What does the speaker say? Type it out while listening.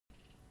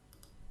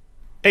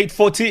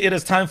8:40, it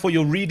is time for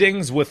your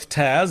readings with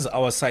Taz,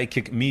 our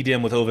psychic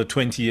medium with over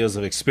 20 years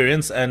of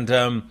experience. And,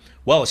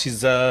 well,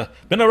 she's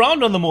been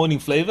around on the morning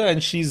flavor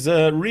and she's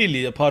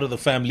really a part of the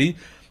family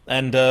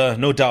and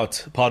no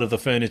doubt part of the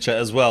furniture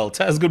as well.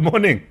 Taz, good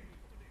morning.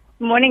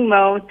 Morning,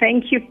 Mo.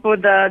 Thank you for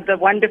the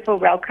wonderful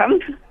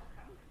welcome.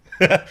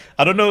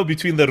 I don't know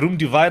between the room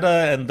divider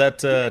and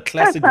that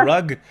classic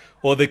rug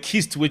or the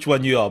kist which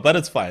one you are, but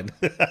it's fine.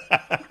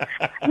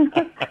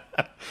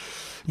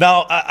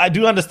 Now, I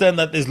do understand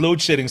that there's load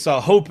shedding, so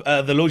I hope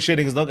the load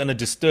shedding is not going to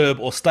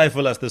disturb or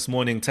stifle us this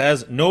morning,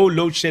 Taz. No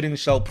load shedding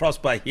shall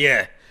prosper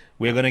here.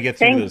 We're going to get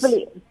through this.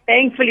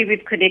 Thankfully,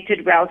 we've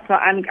connected well, so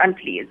I'm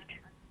pleased.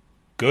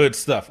 Good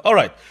stuff. All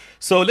right.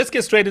 So let's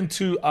get straight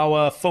into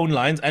our phone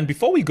lines. And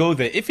before we go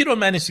there, if you don't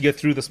manage to get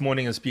through this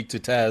morning and speak to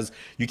Taz,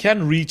 you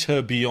can reach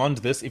her beyond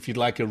this if you'd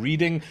like a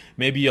reading.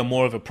 Maybe you're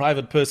more of a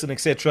private person,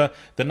 etc.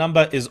 The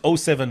number is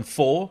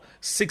 074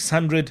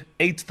 600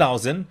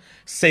 8000.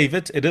 Save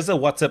it. It is a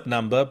WhatsApp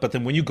number, but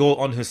then when you go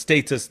on her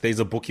status, there's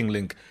a booking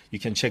link. You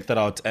can check that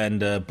out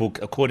and book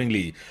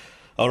accordingly.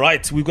 All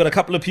right, we've got a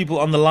couple of people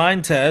on the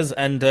line, Taz,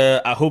 and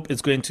I hope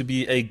it's going to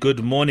be a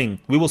good morning.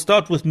 We will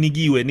start with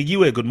Nigiwe.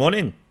 Nigiwe, good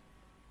morning.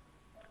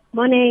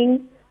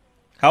 Morning.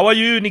 How are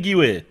you,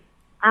 Nigiwe?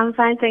 I'm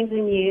fine, thanks,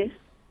 and you?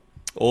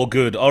 All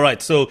good. All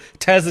right, so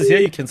Taz is here.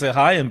 You can say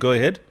hi and go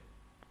ahead.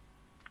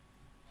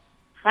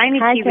 Hi,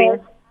 Hi, Nikki. Tess.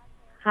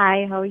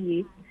 Hi, how are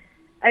you?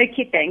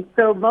 Okay, thanks.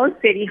 So Mo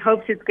said he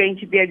hopes it's going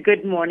to be a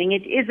good morning.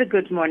 It is a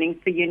good morning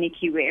for you,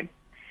 Nikiwe,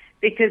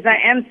 because I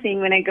am seeing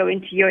when I go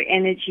into your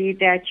energy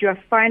that you are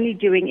finally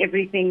doing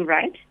everything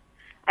right.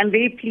 I'm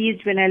very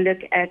pleased when I look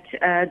at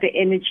the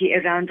energy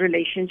around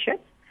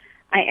relationships.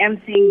 I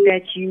am seeing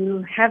that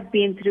you have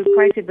been through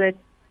quite a bit,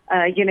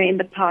 in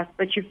the past,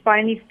 but you're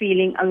finally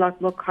feeling a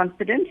lot more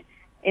confident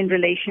in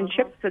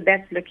relationships. So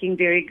that's looking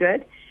very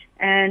good.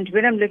 And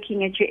when I'm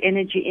looking at your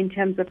energy in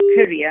terms of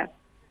career,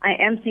 I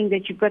am seeing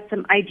that you've got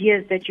some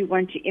ideas that you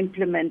want to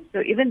implement.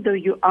 So even though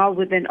you are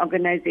with an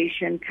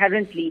organization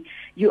currently,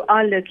 you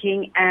are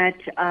looking at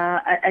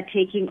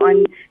taking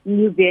on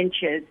new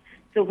ventures.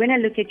 So when I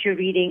look at your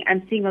reading,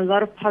 I'm seeing a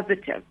lot of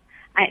positive.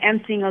 I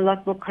am seeing a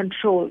lot more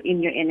control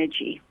in your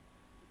energy.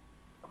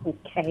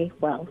 Okay,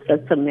 well,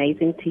 that's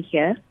amazing to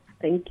hear.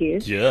 Thank you.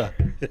 Yeah.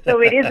 So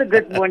it is a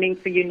good morning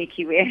for you,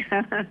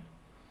 Nikiwe.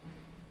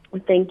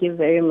 Thank you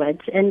very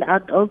much. And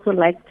I'd also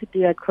like to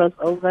do a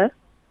crossover.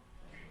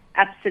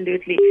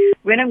 Absolutely.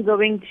 When I'm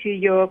going to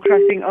your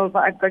crossing over,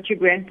 I've got your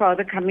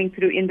grandfather coming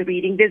through in the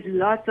reading. There's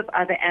lots of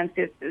other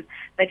ancestors,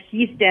 but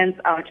he stands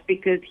out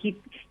because he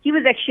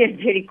was actually a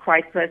very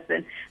quiet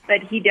person, but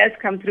he does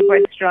come through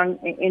quite strong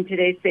in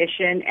today's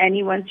session, and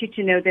he wants you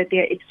to know that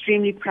they're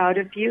extremely proud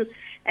of you.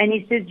 And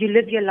he says you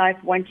live your life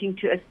wanting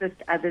to assist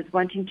others,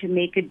 wanting to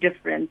make a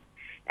difference.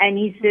 And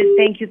he says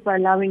thank you for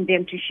allowing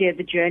them to share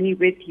the journey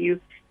with you,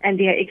 and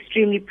they are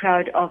extremely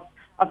proud of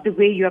the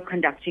way you are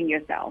conducting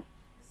yourself.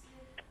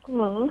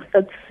 Oh,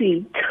 that's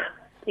sweet.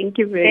 Thank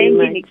you very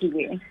much. Thank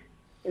you,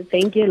 Nikiwe.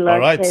 Thank you, Lord. All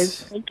right.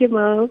 Thank you,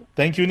 Mo.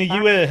 Thank you,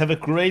 Nigiwe. Have a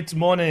great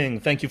morning.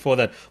 Thank you for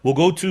that. We'll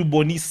go to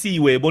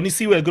Bonisiwe.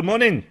 Bonisiwe, good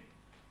morning.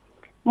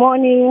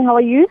 Morning, how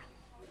are you?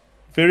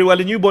 Very well.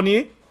 And you,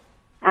 Boni?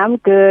 I'm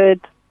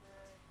good.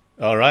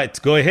 All right.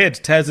 Go ahead.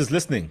 Taz is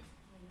listening.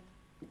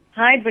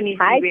 Hi, Bonisiwe.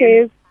 Hi,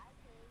 Chris.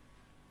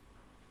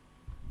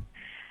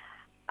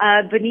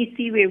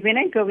 Bonisiwe, when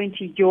I go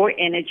into your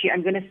energy,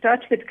 I'm going to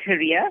start with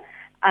career.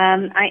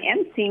 I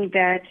am seeing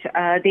that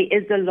there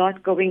is a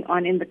lot going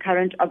on in the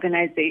current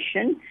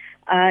organization.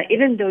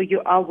 Even though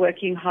you are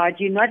working hard,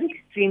 you're not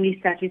extremely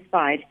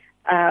satisfied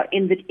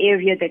in the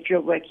area that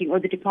you're working or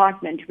the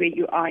department where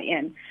you are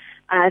in.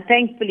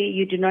 Thankfully,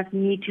 you do not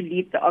need to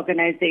leave the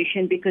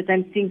organization because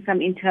I'm seeing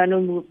some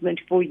internal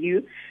movement for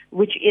you,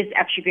 which is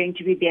actually going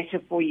to be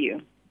better for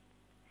you.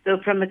 So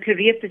from a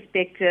career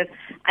perspective,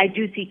 I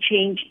do see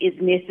change is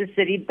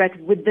necessary, but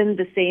within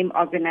the same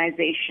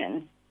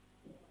organization.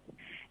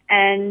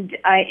 And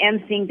I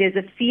am seeing there's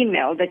a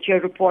female that you're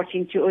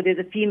reporting to, or there's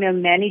a female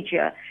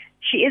manager.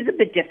 She is a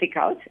bit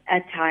difficult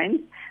at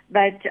times,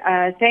 but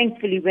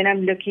thankfully, when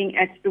I'm looking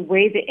at the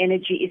way the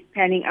energy is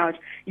panning out,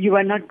 you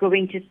are not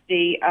going to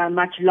stay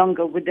much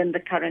longer within the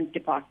current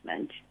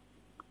department.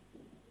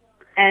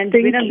 And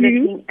when I'm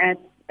looking at,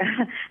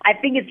 I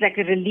think it's like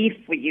a relief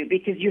for you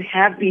because you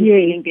have been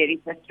feeling very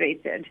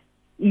frustrated.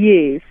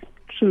 Yes,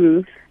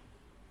 true.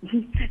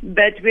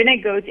 But when I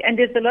go to, and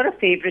there's a lot of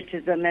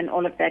favoritism and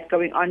all of that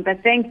going on,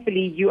 but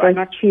thankfully you are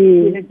not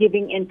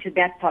giving into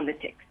that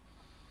politics.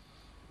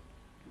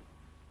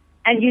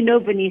 And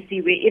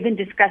Benisi, we're even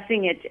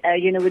discussing it,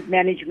 with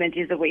management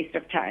is a waste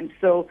of time.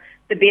 So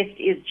the best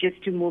is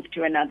just to move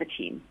to another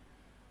team.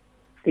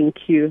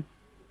 Thank you.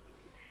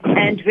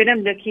 And when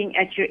I'm looking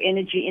at your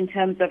energy in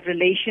terms of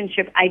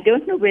relationship, I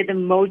don't know whether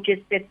Mo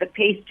just set the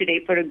pace today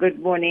for a good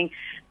morning,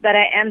 but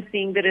I am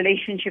seeing the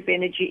relationship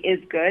energy is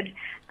good.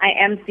 I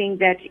am seeing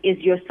that is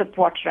your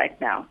support right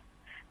now.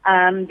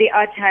 There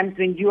are times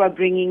when you are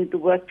bringing the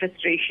work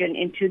frustration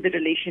into the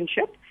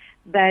relationship,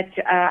 but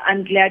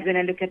I'm glad when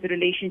I look at the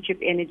relationship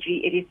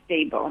energy, it is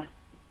stable.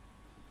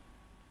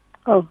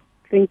 Oh,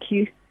 thank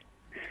you.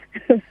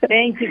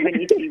 Thank you,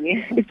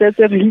 Bonisi. It's just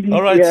a really,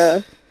 All right.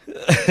 yeah.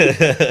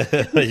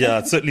 Yeah,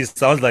 it certainly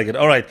sounds like it.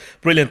 All right.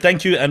 Brilliant.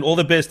 Thank you and all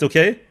the best,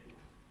 okay?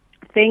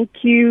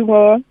 Thank you,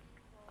 Mo.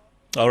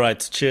 All right.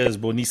 Cheers,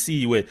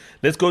 Bonisiwe.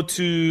 Let's go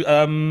to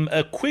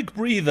a quick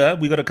breather.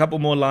 We got a couple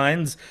more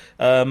lines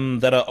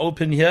that are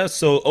open here.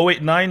 So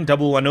 089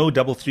 110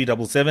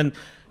 3377.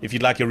 If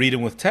you'd like a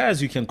reading with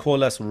Taz, you can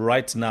call us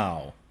right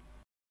now.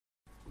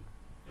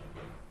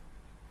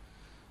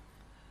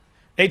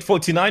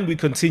 8:49, we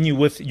continue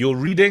with your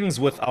readings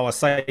with our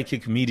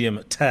psychic medium,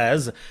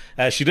 Taz.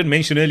 She did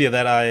mention earlier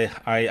that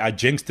I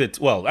jinxed it.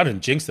 Well, I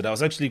didn't jinx it. I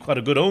was actually quite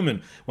a good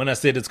omen when I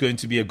said it's going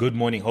to be a good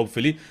morning,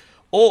 hopefully.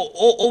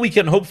 All we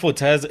can hope for,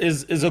 Taz,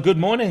 is a good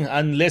morning,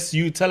 unless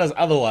you tell us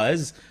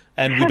otherwise.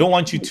 And we don't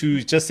want you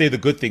to just say the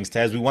good things,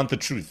 Taz. We want the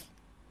truth.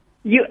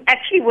 You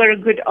actually were a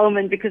good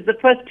omen because the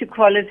first two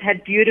callers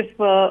had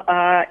beautiful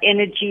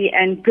energy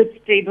and good,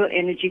 stable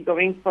energy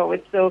going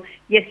forward. So,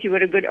 yes, you were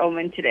a good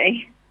omen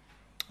today.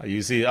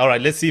 You see. All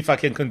right, let's see if I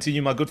can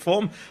continue my good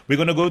form. We're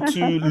going to go to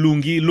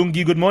Lungi.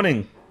 Lungi, good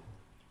morning.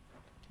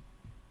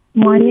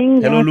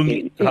 Morning. Hello,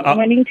 Lungi. Good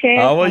morning,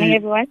 Chair. How are Morning, you?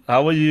 everyone.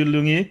 How are you,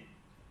 Lungi?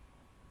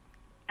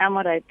 I'm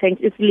all right.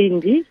 Thanks. It's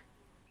Lindy.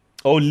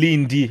 Oh,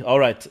 Lindy. All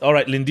right,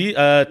 Lindy.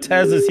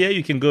 Taz is here.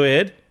 You can go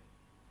ahead.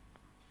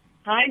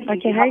 Hi.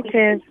 Okay, hi,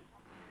 Chair.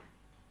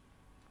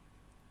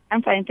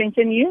 I'm fine. Thanks.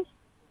 And you?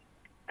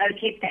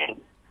 Okay,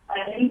 thanks.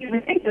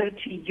 When I go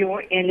to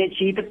your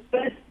energy, the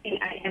first thing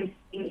I am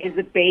seeing is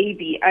a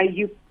baby. Are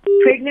you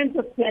pregnant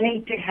or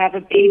planning to have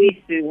a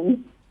baby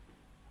soon?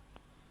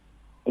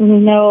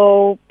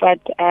 No,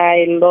 but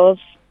I lost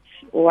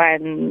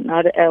one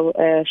not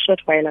a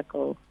short while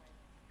ago.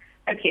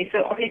 Okay,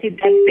 so obviously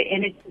that's the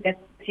energy that's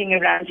sitting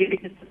around you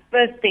because the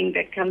first thing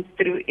that comes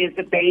through is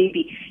a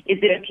baby. Is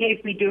it okay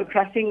if we do a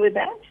crossing with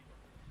that?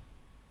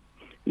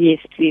 Yes,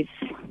 please.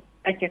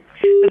 Okay.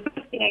 The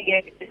first thing I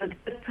get is the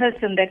first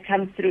person that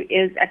comes through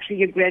is actually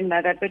your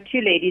grandmother. I've got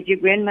two ladies, your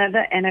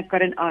grandmother and I've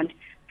got an aunt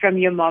from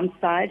your mom's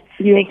side.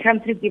 Yes. They come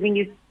through giving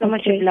you so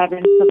much of love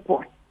and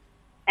support.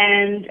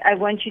 And I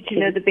want you to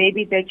know the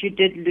baby that you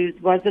did lose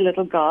was a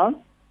little girl.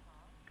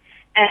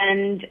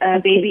 And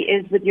baby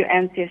is with your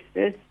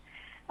ancestors.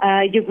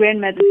 Your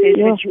grandmother says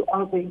that you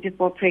are going to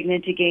fall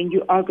pregnant again.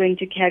 You are going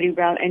to carry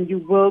well and you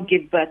will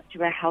give birth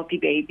to a healthy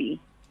baby.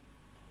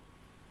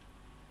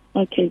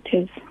 Okay,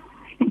 Tess.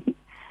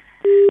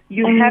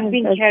 You have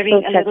been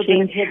carrying so a little bit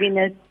touching. of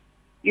heaviness.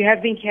 You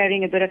have been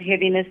carrying a bit of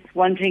heaviness,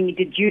 wondering,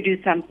 did you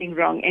do something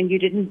wrong? And you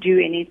didn't do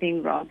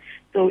anything wrong.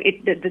 So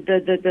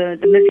the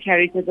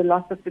miscarriage or the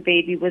loss of the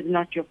baby was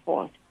not your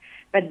fault.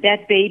 But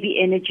that baby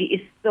energy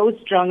is so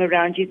strong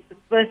around you. It's the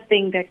first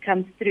thing that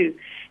comes through.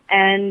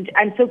 And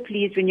I'm so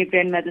pleased when your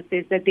grandmother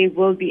says that there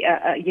will be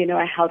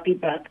a healthy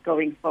birth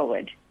going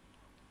forward.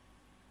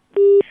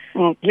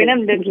 Okay. When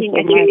I'm looking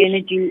at your much.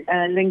 energy,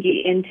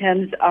 Lingi, in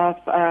terms of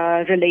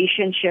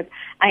relationship,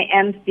 I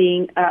am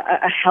seeing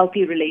a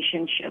healthy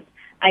relationship.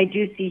 I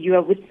do see you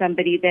are with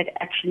somebody that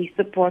actually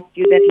supports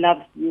you, that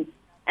loves you.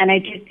 And I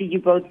do see you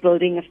both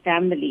building a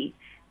family.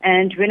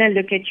 And when I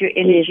look at your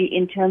energy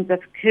in terms of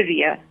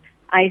career,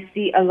 I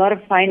see a lot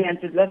of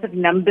finances, lots of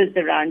numbers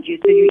around you.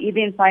 So you're either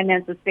in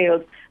finance or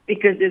sales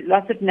because there's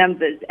lots of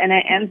numbers. And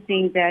I am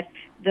seeing that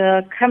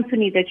the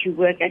company that you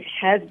work at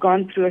has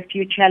gone through a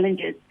few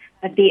challenges,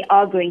 but they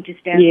are going to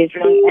stand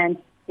strong and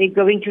they're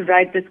going to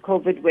ride this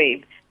COVID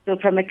wave. So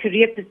from a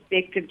career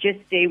perspective, just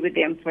stay with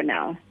them for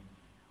now.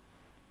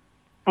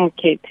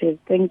 Okay, Tess.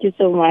 Thank you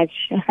so much.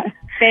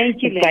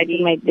 Thank you,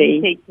 Exciting Lindy. my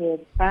day. Take care.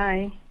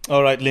 Bye.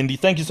 All right, Lindy,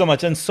 thank you so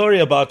much. And sorry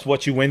about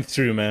what you went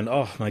through, man.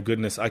 Oh, my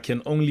goodness. I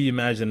can only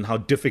imagine how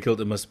difficult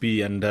it must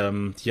be. And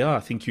I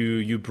think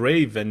you're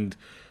brave and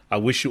I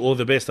wish you all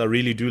the best. I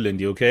really do,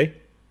 Lindy, okay?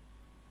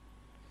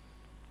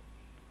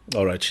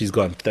 All right, she's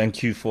gone.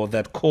 Thank you for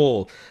that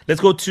call. Let's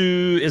go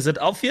to, is it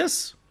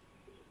Alpheus?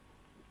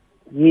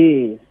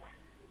 Yes.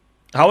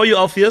 How are you,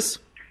 Alpheus?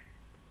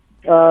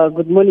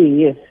 Good morning,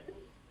 yes.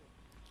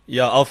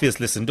 Yeah, Alpheus,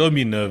 listen, don't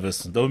be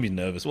nervous. Don't be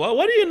nervous. What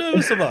are you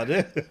nervous about?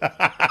 Sorry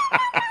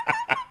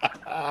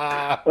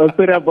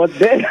about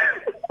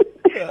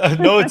that.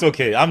 No, it's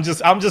okay. I'm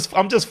just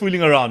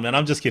fooling around, man.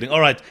 I'm just kidding. All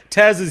right,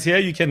 Taz is here.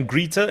 You can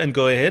greet her and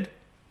go ahead.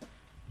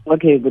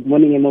 Okay, good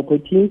morning, Emoko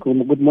team.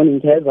 Good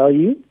morning, Taz. How are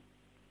you?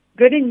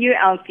 Good and you,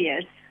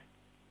 Alpheus.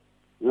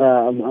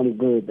 I'm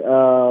good.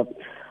 I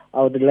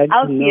would like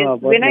to know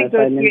about when I my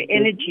go to your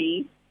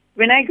finances.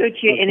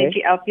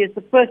 energy, Alpheus,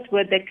 the first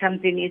word that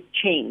comes in is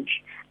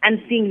change. I'm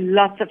seeing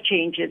lots of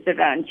changes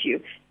around you.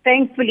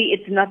 Thankfully,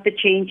 it's not the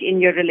change in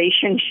your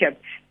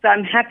relationship. So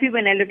I'm happy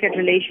when I look at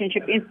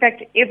relationship. In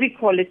fact, every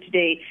caller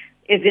today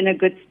is in a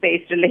good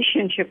space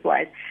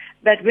relationship-wise.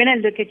 But when I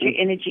look at your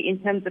energy in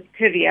terms of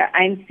career,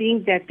 I'm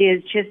seeing that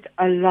there's just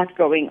a lot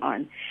going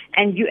on.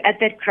 And you're at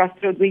that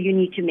crossroad where you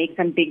need to make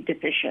some big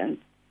decisions.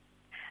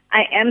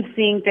 I am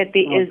seeing that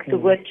there is the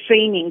word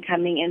training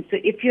coming in. So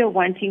if you're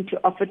wanting to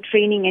offer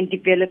training and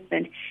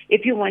development,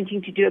 if you're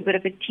wanting to do a bit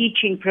of a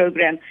teaching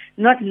program,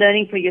 not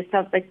learning for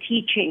yourself, but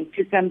teaching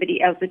to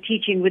somebody else, or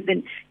teaching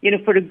within,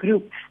 for a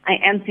group, I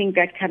am seeing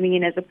that coming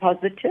in as a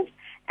positive.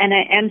 And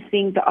I am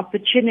seeing the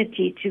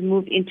opportunity to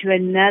move into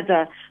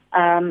another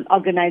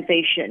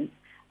organization.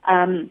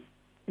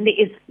 There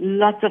is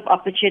lots of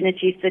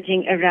opportunity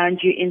sitting around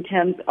you in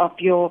terms of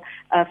your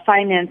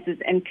finances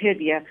and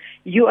career.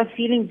 You are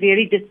feeling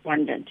very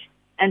despondent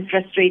and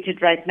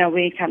frustrated right now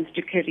when it comes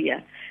to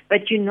career,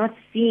 but you're not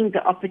seeing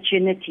the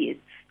opportunities.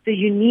 So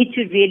you need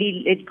to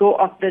really let go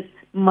of this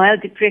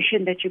mild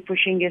depression that you're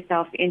pushing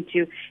yourself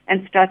into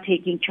and start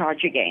taking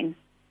charge again.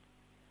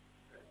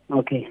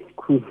 Okay,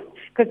 cool.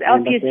 Because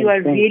obviously you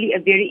are really a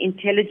very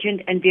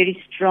intelligent and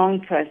very strong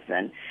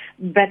person,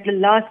 but the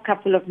last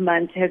couple of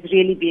months has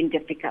really been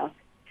difficult.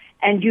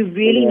 And you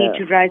really need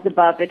to rise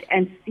above it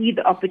and see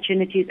the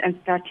opportunities and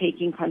start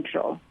taking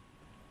control.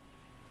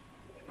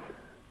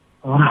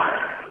 Oh,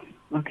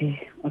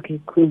 okay,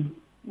 cool.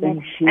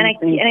 Thank you. And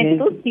I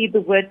still see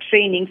the word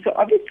training. So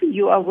obviously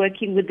you are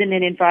working within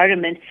an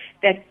environment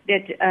that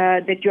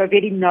you are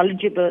very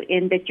knowledgeable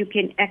in, that you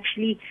can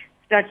actually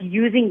start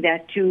using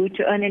that to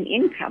earn an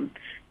income.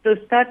 So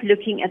start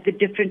looking at the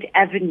different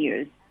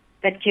avenues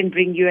that can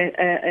bring you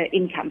an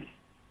income.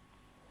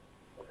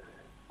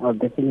 I'll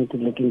definitely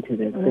look into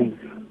that. Thanks.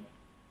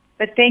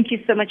 But thank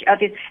you so much,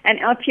 Alpheus. And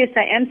Alpheus,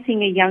 I am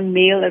seeing a young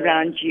male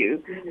around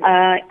you.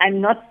 I'm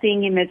not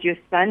seeing him as your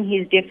son.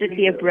 He's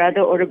definitely a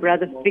brother or a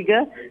brother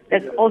figure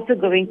that's also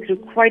going through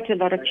quite a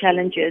lot of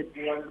challenges.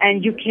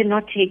 And you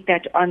cannot take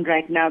that on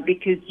right now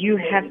because you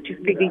have to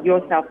figure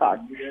yourself out.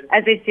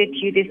 As I said to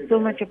you, there's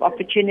so much of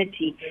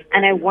opportunity,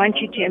 and I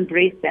want you to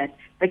embrace that.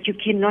 But you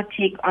cannot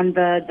take on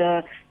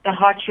the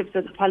hardships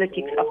or the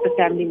politics of the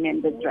family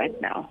members right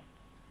now.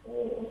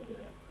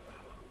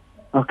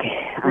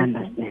 Okay, I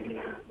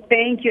understand.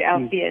 Thank you,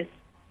 Alpheus.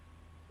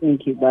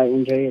 Thank you. Bye.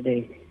 Enjoy your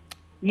day.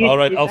 All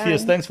right,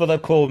 Alpheus, thanks for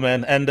that call,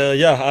 man. And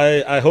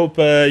I hope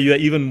you are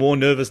even more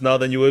nervous now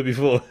than you were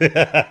before.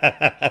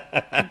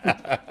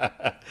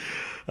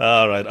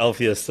 All right,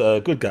 Alpheus,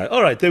 good guy.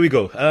 All right, there we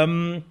go.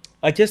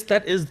 I guess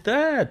that is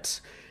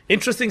that.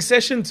 Interesting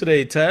session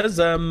today, Taz.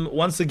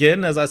 Once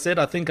again, as I said,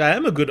 I think I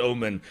am a good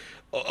omen.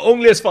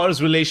 Only as far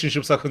as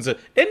relationships are concerned.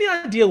 Any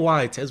idea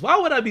why, Taz? Why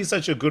would I be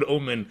such a good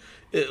omen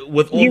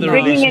with all the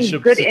relationships? You're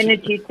bringing in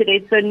good energy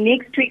today, so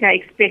next week I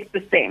expect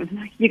the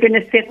same. You're going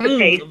to set the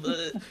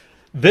pace.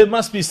 There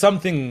must be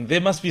something. There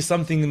must be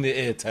something in the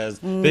air, Taz.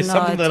 There's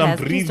something that I'm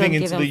breathing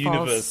into the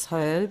universe.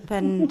 Hope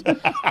and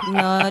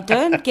no,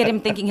 don't get him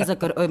thinking he's a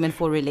good omen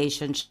for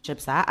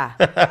relationships.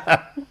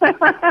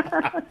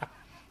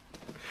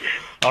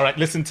 All right,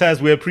 listen,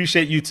 Taz, we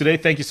appreciate you today.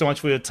 Thank you so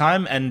much for your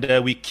time, and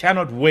we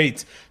cannot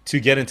wait to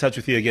get in touch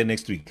with you again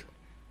next week.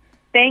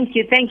 Thank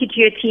you. Thank you to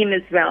your team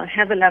as well.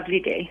 Have a lovely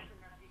day.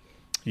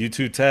 You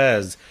too,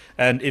 Taz.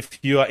 And if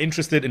you are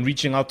interested in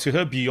reaching out to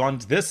her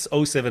beyond this,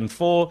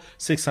 074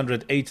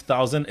 600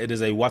 8000, it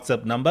is a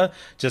WhatsApp number.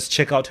 Just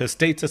check out her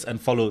status and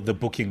follow the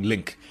booking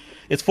link.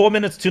 It's 4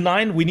 minutes to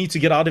 9. We need to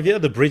get out of here.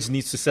 The bridge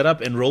needs to set up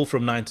and roll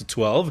from 9 to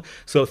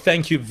 12. So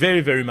thank you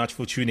very, very much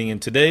for tuning in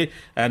today.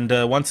 And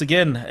once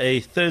again, a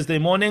Thursday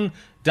morning,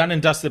 done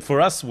and dusted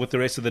for us with the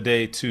rest of the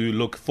day to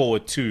look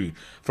forward to.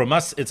 From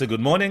us, it's a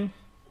good morning.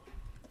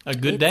 A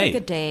good day. It's a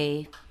good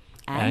day.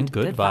 And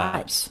good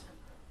vibes.